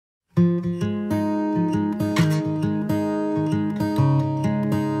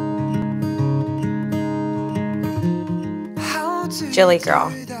Jilly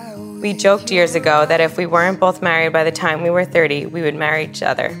girl. We joked years ago that if we weren't both married by the time we were 30, we would marry each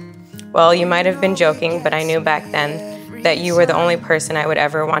other. Well, you might have been joking, but I knew back then that you were the only person I would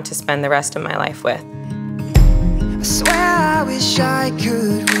ever want to spend the rest of my life with. I swear I wish I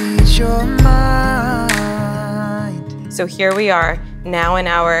could read your mind. So here we are, now in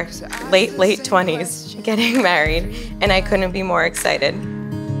our late 20s, getting married, and I couldn't be more excited.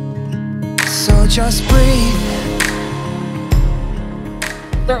 So just breathe.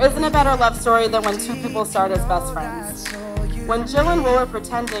 There isn't a better love story than when two people start as best friends. When Jill and Will were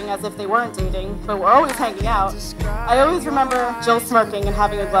pretending as if they weren't dating, but were always hanging out, I always remember Jill smirking and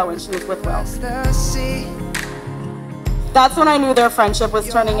having a glow when she was with Will. That's when I knew their friendship was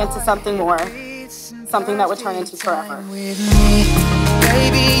turning into something more, something that would turn into forever.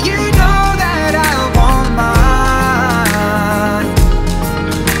 Baby, you know that I want mine.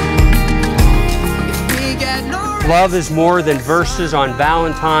 Love is more than verses on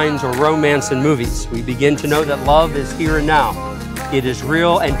Valentine's or romance in movies. We begin to know that love is here and now. It is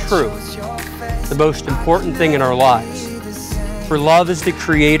real and true, the most important thing in our lives. For love is the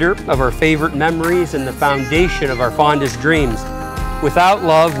creator of our favorite memories and the foundation of our fondest dreams. Without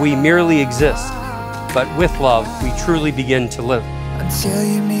love, we merely exist. But with love, we truly begin to live. Until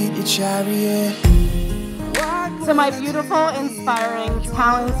you meet your chariot. To my beautiful, inspiring,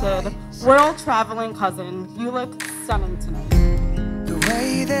 talented, world-traveling cousin, you look stunning tonight. The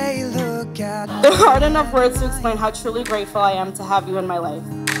way they look at me. There aren't enough words to explain how truly grateful I am to have you in my life.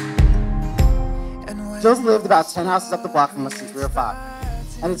 Jill's lived about 10 houses up the block from us since we were 5.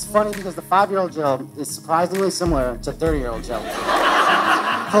 And it's funny because the 5-year-old Jill is surprisingly similar to 30-year-old Jill.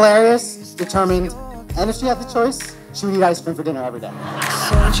 Hilarious, determined, and if she had the choice, she would eat ice cream for dinner every day.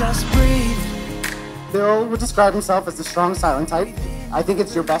 So just breathe. Bill would describe himself as the strong, silent type. I think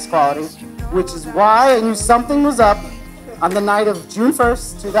it's your best quality, which is why I knew something was up on the night of June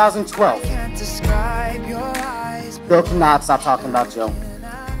 1st, 2012. Can't describe your eyes. Bill could not stop talking about Jill.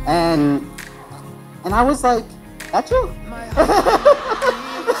 And I was like, that's you.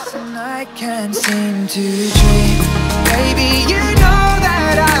 And I can't seem to dream. Baby, you know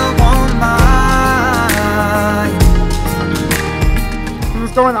that I want mine. He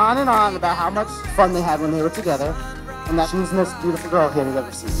was going on and on about how much fun they had when they were together, and that she was the most beautiful girl he had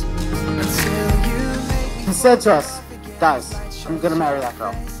ever seen. He said to us, guys, I'm gonna marry that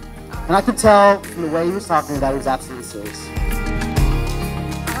girl. And I could tell from the way he was talking that he was absolutely serious.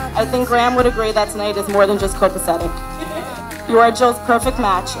 I think Graham would agree that tonight is more than just copacetic. You are Jill's perfect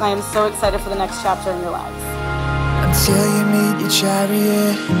match, and I am so excited for the next chapter in your lives. Until you meet your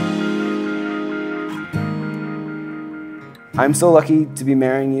chariot. I'm so lucky to be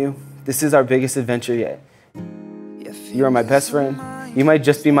marrying you. This is our biggest adventure yet. You are my best friend. You might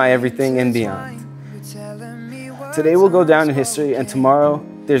just be my everything and beyond. Today will go down in history, and tomorrow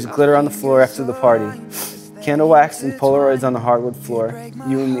there's glitter on the floor after the party. Candle wax and Polaroids on the hardwood floor.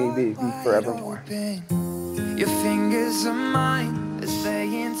 You and me, baby, forevermore. Your fingers are mine as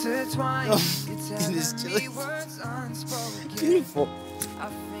they intertwine. Oh, goodness, Jilly. Beautiful.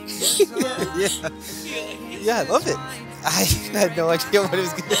 Yeah, I love it. I had no idea what it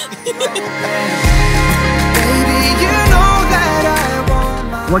was going to be.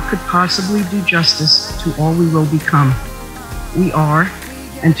 What could possibly do justice to all we will become? We are,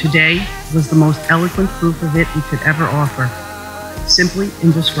 and today was the most eloquent proof of it we could ever offer. Simply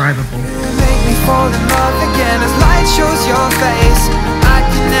indescribable. You make me fall in love again as light shows your face. I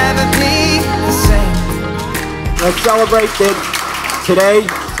can never be the same. Let's celebrate, kid. Today,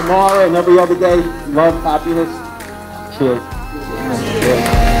 tomorrow, and every other day. Love, happiness. Cheers.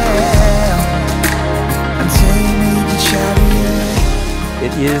 Until you meet the chariot.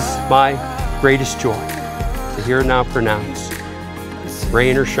 It is my greatest joy to hear now pronounce,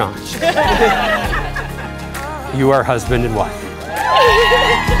 rain or shine. You are husband and wife.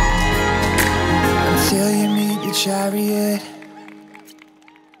 Until you meet your chariot.